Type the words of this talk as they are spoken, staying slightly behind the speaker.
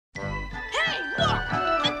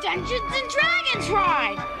Dungeons and Dragons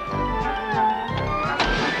ride!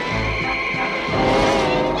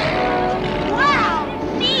 Wow,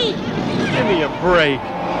 neat! Give me a break.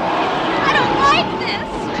 I don't like this!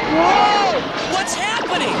 Whoa! What's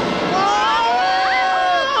happening?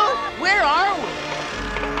 Whoa! Where are we?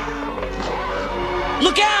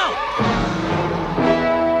 Look out!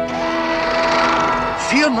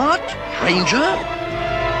 Fear not, Ranger.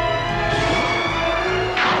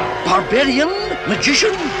 Barbarian,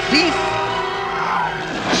 magician, thief,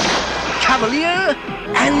 cavalier,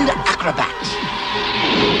 and acrobat.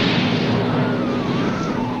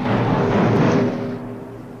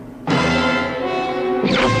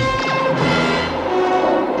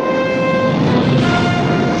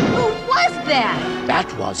 Who was that?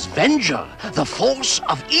 That was Venger, the force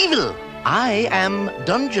of evil. I am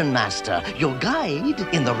Dungeon Master, your guide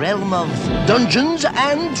in the realm of Dungeons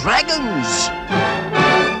and Dragons.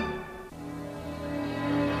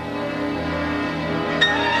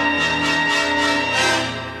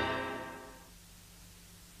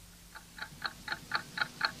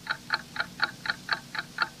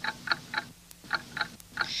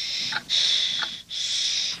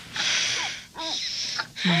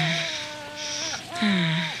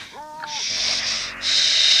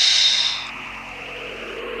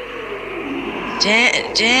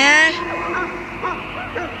 Dad?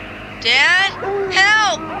 Dad?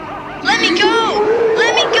 Help! Let me go!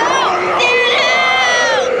 Let me go! Dad,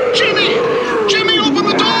 help! Jimmy! Jimmy, open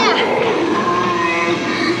the door!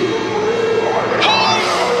 Home!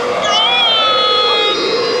 Run!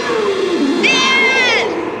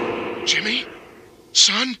 Dad! Jimmy?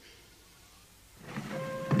 Son?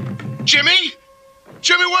 Jimmy?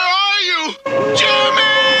 Jimmy, where are you? Jimmy!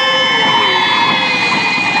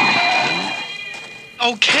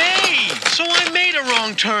 Okay, so I made a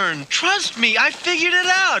wrong turn. Trust me, I figured it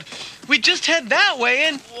out. We just head that way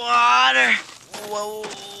and... Water.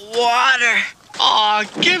 Water. Aw,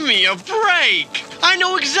 give me a break. I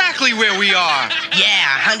know exactly where we are.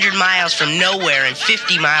 Yeah, 100 miles from nowhere and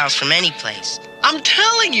 50 miles from any place. I'm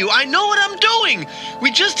telling you, I know what I'm doing. We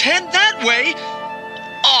just head that way.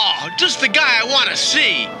 Oh, just the guy I want to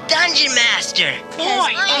see. Dungeon Master.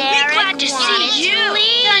 Boy, we're glad to see you.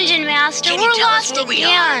 Dungeon Master, Can you we're tell us lost where we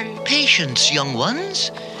are? again. Patience, young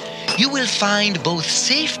ones. You will find both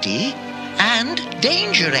safety and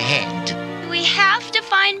danger ahead. We have to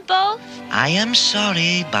find both? I am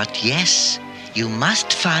sorry, but yes, you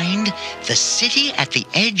must find the city at the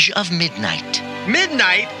edge of midnight.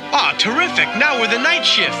 Midnight? Oh, terrific. Now we're the night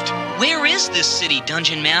shift. Where is this city,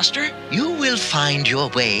 Dungeon Master? You will find your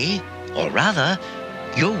way, or rather,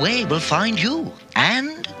 your way will find you.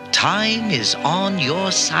 And time is on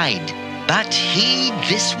your side. But heed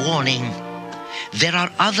this warning. There are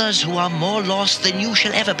others who are more lost than you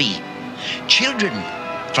shall ever be. Children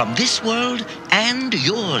from this world and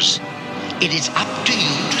yours. It is up to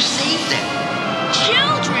you to save them.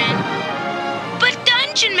 Children? But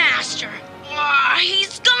Dungeon Master,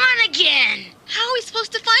 he's gone again. How are we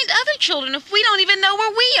supposed to find other children if we don't even know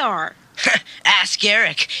where we are? Ask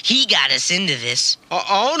Eric. He got us into this.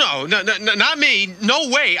 Oh, no, not me. No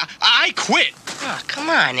way. I quit. Oh, come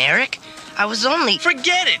on, Eric. I was only...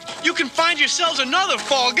 Forget it. You can find yourselves another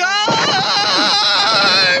fall guy.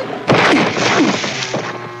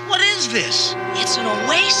 What is this? It's an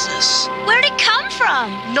oasis. Where'd it come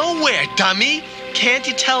from? Nowhere, dummy. Can't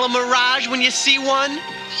you tell a mirage when you see one?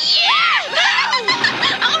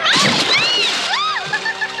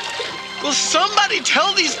 Will somebody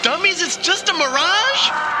tell these dummies it's just a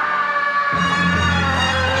mirage?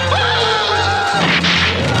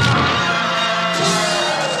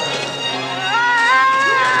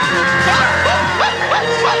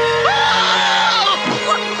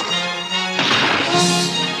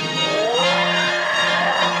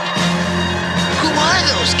 Who are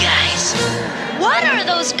those guys? What are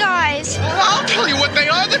those guys? I'll tell you what they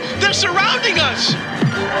are. They're surrounding us.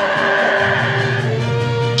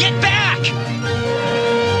 Get back!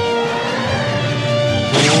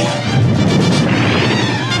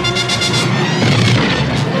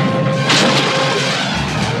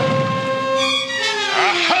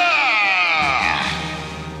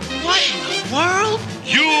 What in the world?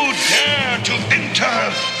 You dare to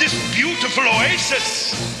enter this beautiful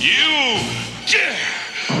oasis? You dare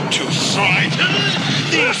to frighten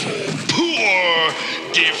these poor,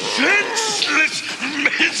 defenseless,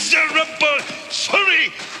 miserable,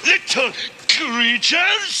 furry little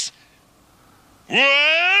creatures?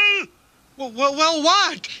 Well? Well,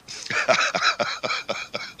 what?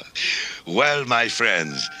 Well, my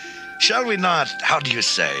friends, shall we not, how do you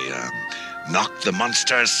say, knock the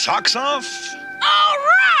monster's socks off? All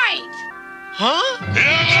right! Huh?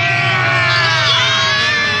 Yeah!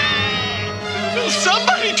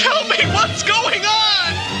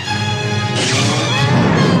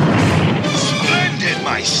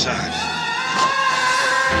 son.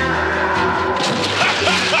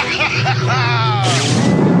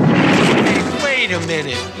 Hey, wait a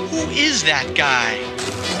minute. Who is that guy?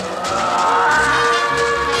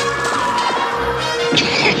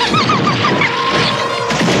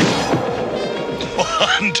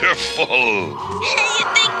 Wonderful. You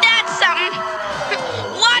think that's something?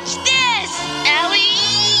 Watch this!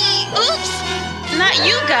 Ellie! Oops! Not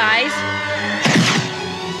you guys.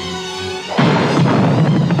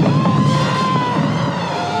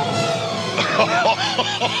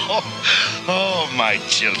 Oh, my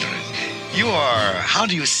children. You are, how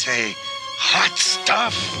do you say, hot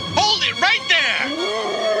stuff? Hold it right there!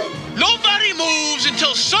 Nobody moves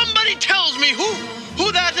until somebody tells me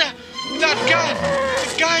who that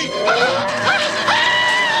guy.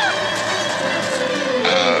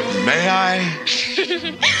 May I?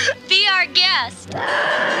 Be our guest.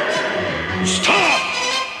 Stop!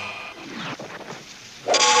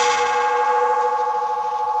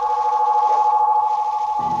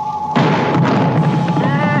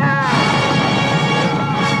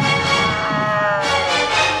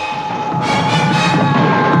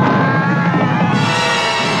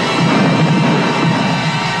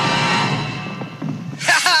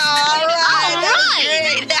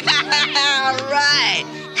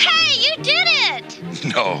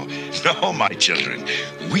 No, my children.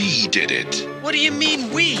 We did it. What do you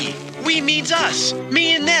mean we? We means us.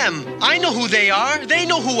 Me and them. I know who they are. They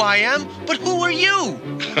know who I am. But who are you?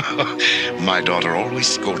 My daughter always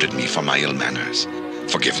scolded me for my ill manners.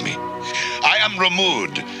 Forgive me. I am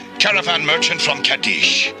Ramud, caravan merchant from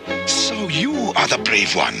Kadish. So you are the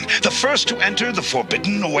brave one, the first to enter the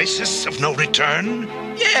forbidden oasis of no return?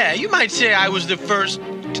 Yeah, you might say I was the first.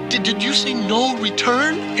 Did you say no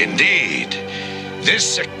return? Indeed.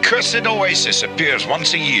 This accursed oasis appears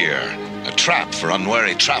once a year, a trap for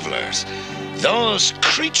unwary travelers. Those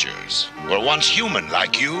creatures were once human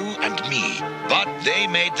like you and me, but they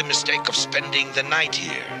made the mistake of spending the night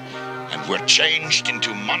here and were changed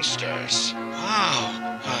into monsters.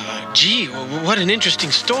 Wow. Gee, what an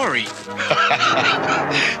interesting story.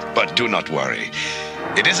 But do not worry.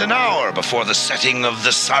 It is an hour before the setting of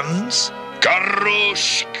the suns,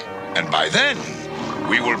 Garushk, and by then,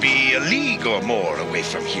 we will be a league or more away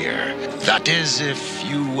from here. That is, if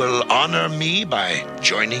you will honor me by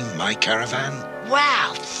joining my caravan.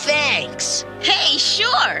 Wow, thanks. Hey,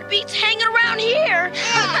 sure. Beats hanging around here.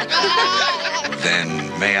 Then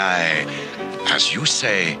may I, as you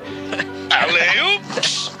say,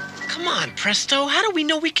 alley-oops? Come on, Presto. How do we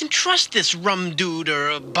know we can trust this rum dude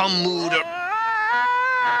or bum mood or...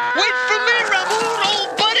 Wait for me, Ramud,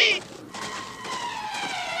 old buddy!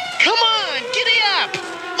 Come on, giddy up!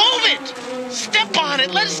 Move it! Step on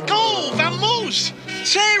it, let's go, Vamoose!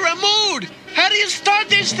 Say, Ramud, how do you start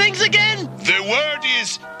these things again? The word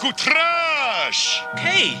is kutrash.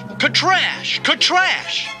 Hey, katrash.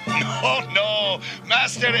 No,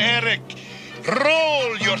 Master Eric.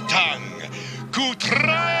 Roll your tongue.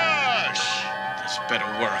 Kutrash. This better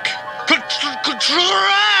work.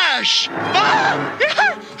 Katrash! Ah!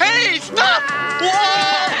 Hey, stop!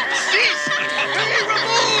 Whoa! Cease! Hey,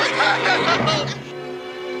 Ramud!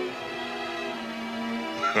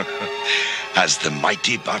 Has the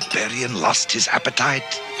mighty barbarian lost his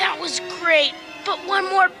appetite? That was great, but one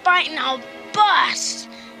more bite and I'll bust.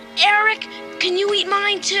 Eric, can you eat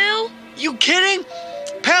mine too? You kidding?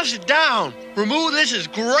 Pass it down. Ramud, this is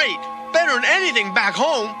great. Better than anything back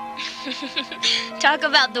home. Talk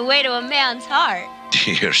about the way to a man's heart.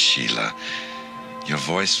 Dear Sheila, your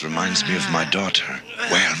voice reminds me of my daughter.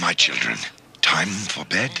 Well, my children, time for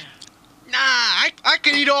bed? Nah, I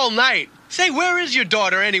could eat all night. Say, where is your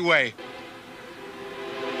daughter anyway?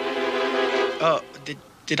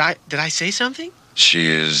 Did I say something? She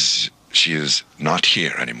is not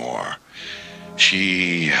here anymore.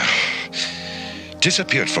 She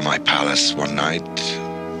disappeared from my palace one night,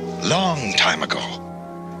 long time ago.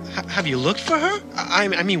 Have you looked for her?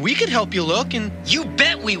 I mean, we could help you look and... You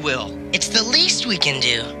bet we will. It's the least we can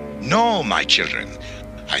do. No, my children.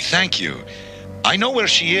 I thank you. I know where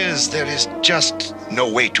she is. There is just no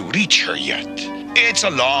way to reach her yet. It's a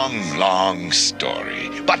long, long story.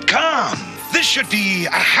 But come, this should be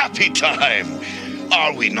a happy time.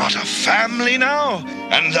 Are we not a family now?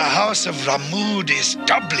 And the house of Ramud is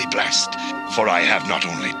doubly blessed, for I have not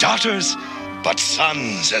only daughters, but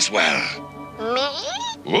sons as well. Me?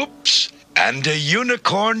 Oops, and a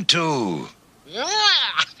unicorn too.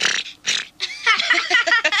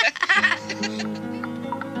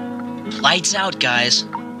 Lights out, guys.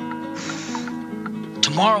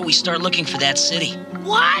 Tomorrow we start looking for that city.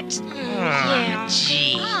 What? Yeah.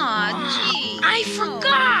 Gee. Aw, gee. I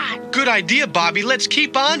forgot. Good idea, Bobby. Let's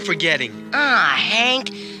keep on forgetting. Ah, Hank,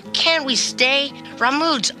 can't we stay?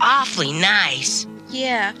 Ramood's awfully nice.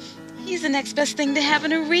 Yeah, he's the next best thing to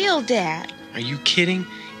having a real dad. Are you kidding?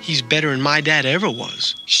 He's better than my dad ever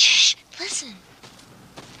was. Shh, listen.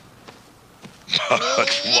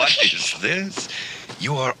 But what is this?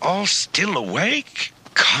 You are all still awake?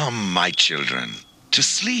 Come, my children, to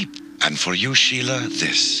sleep. And for you, Sheila,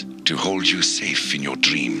 this, to hold you safe in your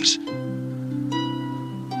dreams.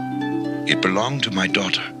 It belonged to my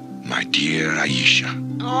daughter, my dear Aisha.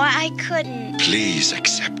 Oh, I couldn't. Please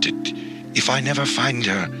accept it. If I never find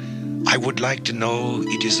her, I would like to know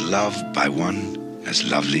it is loved by one as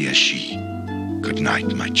lovely as she. Good night,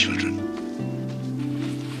 my children.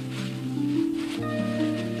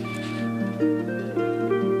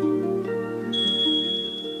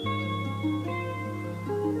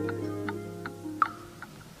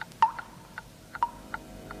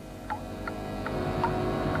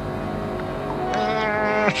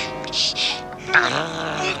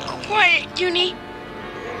 Quiet, Uni.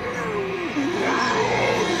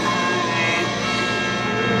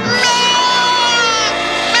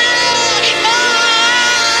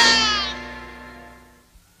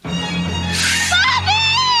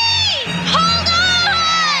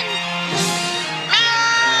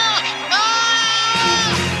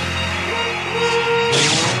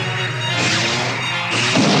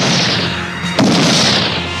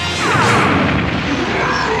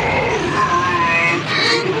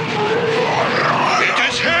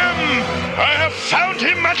 Found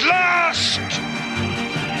him at last!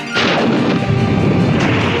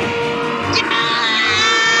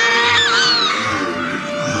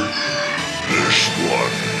 This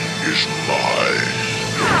one is mine.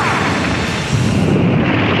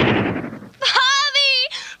 Bobby!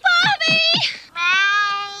 Bobby!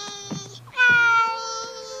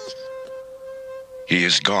 He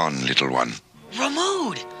is gone, little one.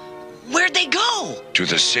 Ramood, where'd they go? To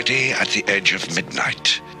the city at the edge of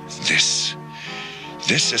midnight.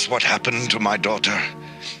 This is what happened to my daughter,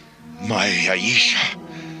 my Aisha.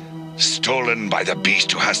 Stolen by the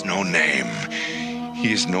beast who has no name.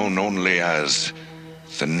 He is known only as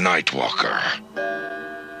the Nightwalker.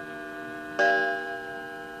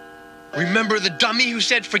 Remember the dummy who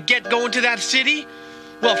said forget going to that city?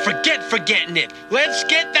 Well, forget forgetting it. Let's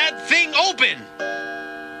get that thing open.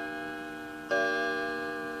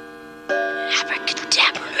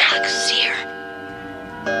 Abracadabra, Max here.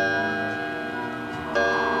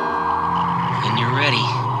 When you're ready.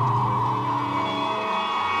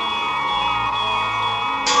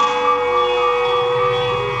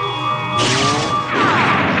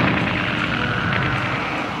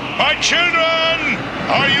 My children,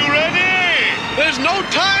 are you ready? There's no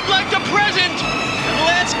time like the present.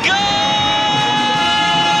 Let's go!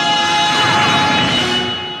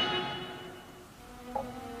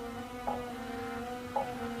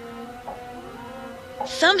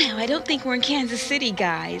 Somehow, I don't think we're in Kansas City,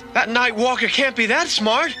 guys. That Nightwalker can't be that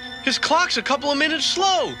smart. His clock's a couple of minutes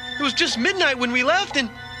slow. It was just midnight when we left, and...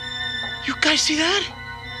 You guys see that?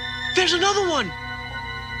 There's another one.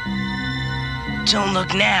 Don't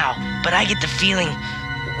look now, but I get the feeling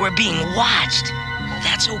we're being watched.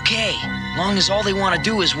 That's okay, long as all they want to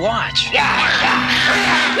do is watch.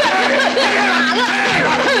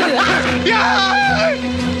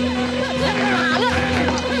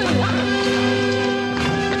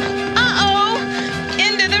 Uh-oh!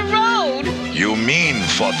 End of the road! You mean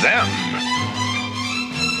for them?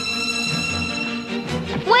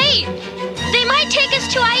 Wait! They might take us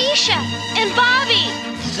to Aisha and Bobby.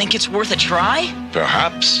 You think it's worth a try?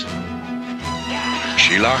 Perhaps.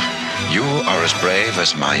 Sheila, you are as brave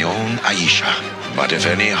as my own Aisha. But if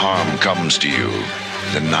any harm comes to you,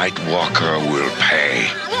 the Nightwalker will pay.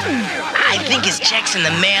 I think his check's in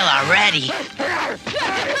the mail already.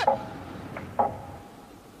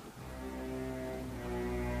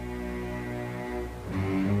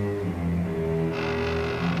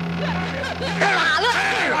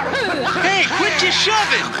 Hey, quit just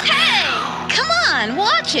shoving! Hey! Come on,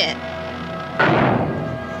 watch it!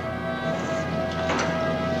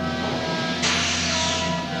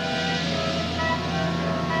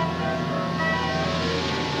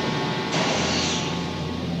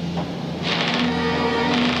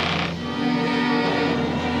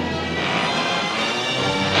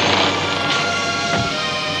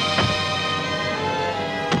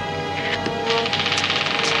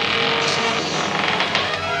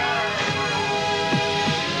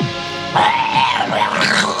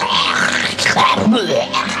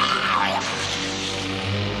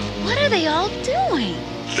 What are they all doing?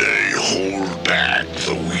 They hold back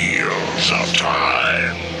the wheels of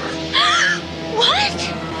time. What?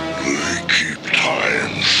 They keep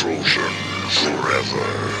time frozen forever.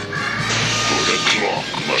 For the clock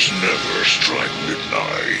must never strike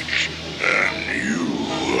midnight. And you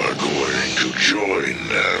are going to join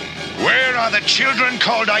them. Where are the children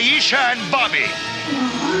called Aisha and Bobby?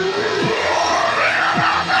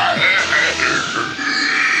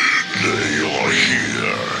 They are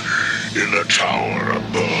here in the tower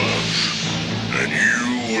above. And you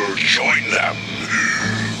will join them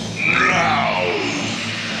now.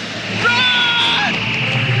 Run!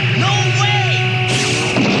 No way!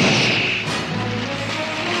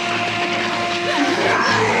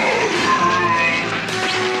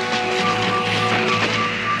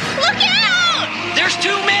 Look out! There's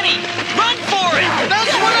too many! Run for it!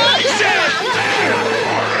 That's what I said!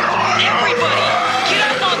 Everybody, get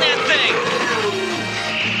up on that thing!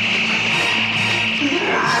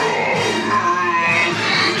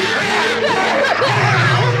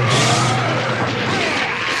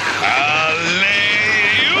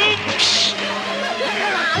 Alley-oops!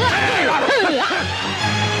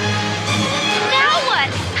 Now what?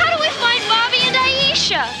 How do we find Bobby and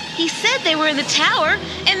Aisha? He said they were in the tower,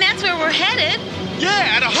 and that's where we're headed.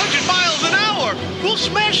 Yeah, at 100 miles an hour. We'll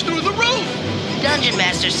smash through the roof. Dungeon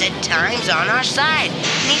Master said time's on our side,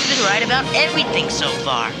 and he's been right about everything so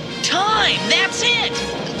far. Time! That's it!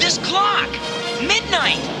 This clock!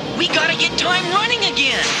 Midnight! We gotta get time running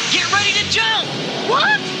again! Get ready to jump!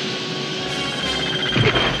 What?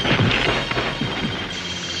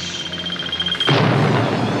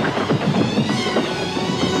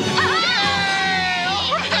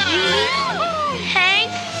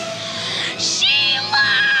 Hank? Sheila!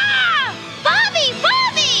 Bobby!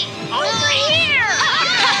 Bobby! Over here!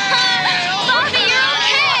 Bobby, you're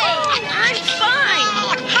okay! I'm fine.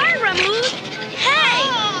 Hi, Ramood.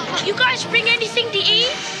 Hey, you guys bring anything to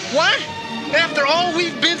eat? What? After all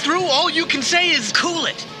we've been through, all you can say is... Cool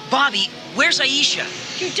it! Bobby, where's Aisha?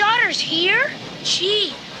 Your daughter's here?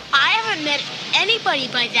 Gee, I haven't met anybody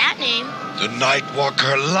by that name. The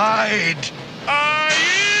Nightwalker lied. Aisha!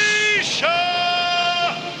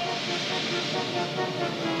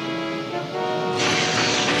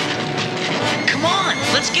 Come on,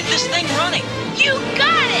 let's get this thing running! You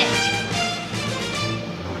got it!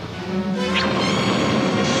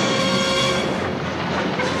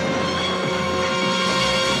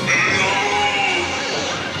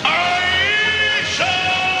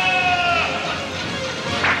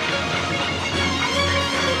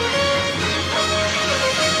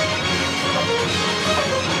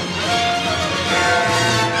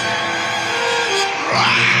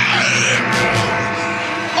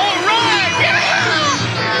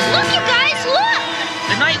 Look, you guys, look!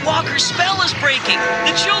 The Nightwalker's spell is breaking!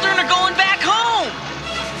 The children are going back home!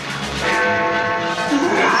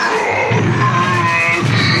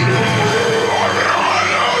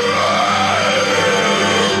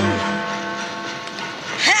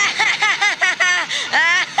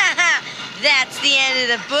 That's the end of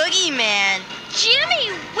the boogeyman.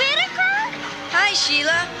 Jimmy Whittaker? Hi,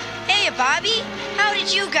 Sheila. Hey, Bobby. How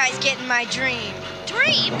did you guys get in my dream?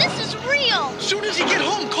 Dream? This is real. Soon as you get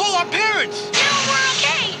home, call our parents. No, we're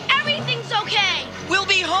okay. Everything's okay. We'll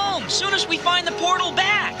be home soon as we find the portal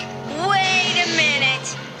back! Wait a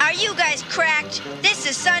minute. Are you guys cracked? This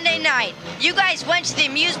is Sunday night. You guys went to the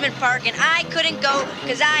amusement park and I couldn't go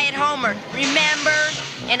because I had homework. Remember?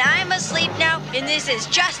 And I'm asleep now and this is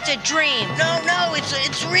just a dream. No,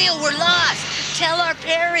 it's real. We're lost. Tell our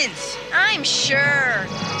parents. I'm sure.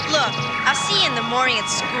 Look, I'll see you in the morning at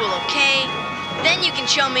school, okay? Then you can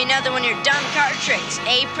show me another one of your dumb card tricks,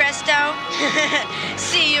 eh, Presto?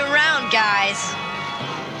 See you around, guys.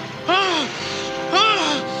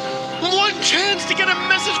 One chance to get a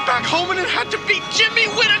message back home and it had to be Jimmy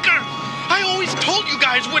Whittaker. I always told you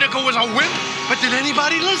guys Whittaker was a wimp, but did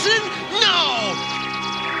anybody listen? No!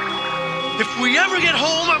 If we ever get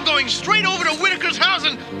home, I'm going straight over to Whittaker's house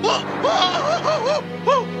and...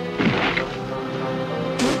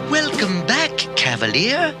 Welcome back,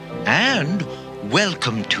 Cavalier, and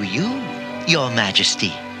welcome to you, Your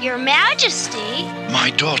Majesty. Your Majesty? My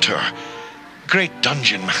daughter, great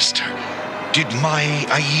Dungeon Master, did my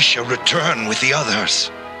Aisha return with the others?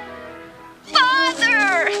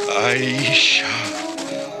 Father! Aisha,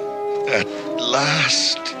 at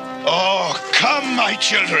last. Oh, come, my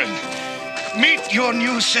children. Meet your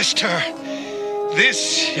new sister.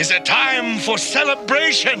 This is a time for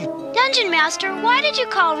celebration. Dungeon Master, why did you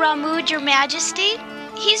call Ramood Your Majesty?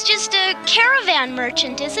 He's just a caravan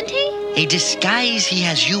merchant, isn't he? A disguise he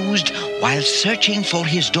has used while searching for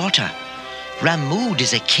his daughter. Ramood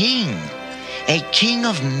is a king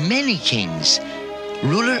of many kings,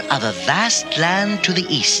 ruler of a vast land to the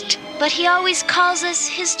east. But he always calls us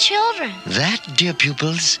his children. That, dear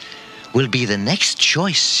pupils, will be the next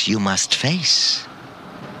choice you must face.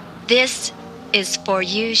 This is for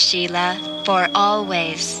you, Sheila, for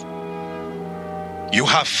always. You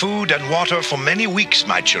have food and water for many weeks,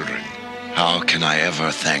 my children. How can I ever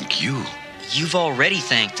thank you? You've already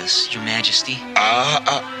thanked us, Your Majesty.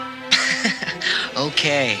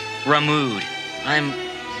 Okay, Ramood.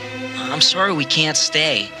 I'm sorry we can't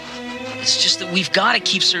stay. It's just that we've got to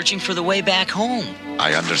keep searching for the way back home.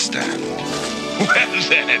 I understand. Well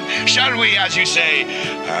then, shall we, as you say,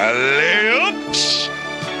 Eclipse?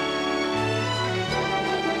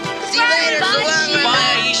 See you later,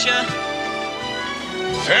 Goodbye, Aisha.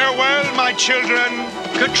 Farewell, my children.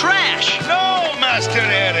 Good trash. No, Master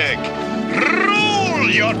Eric.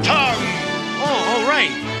 Rule your tongue. Oh, all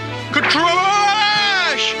right. Good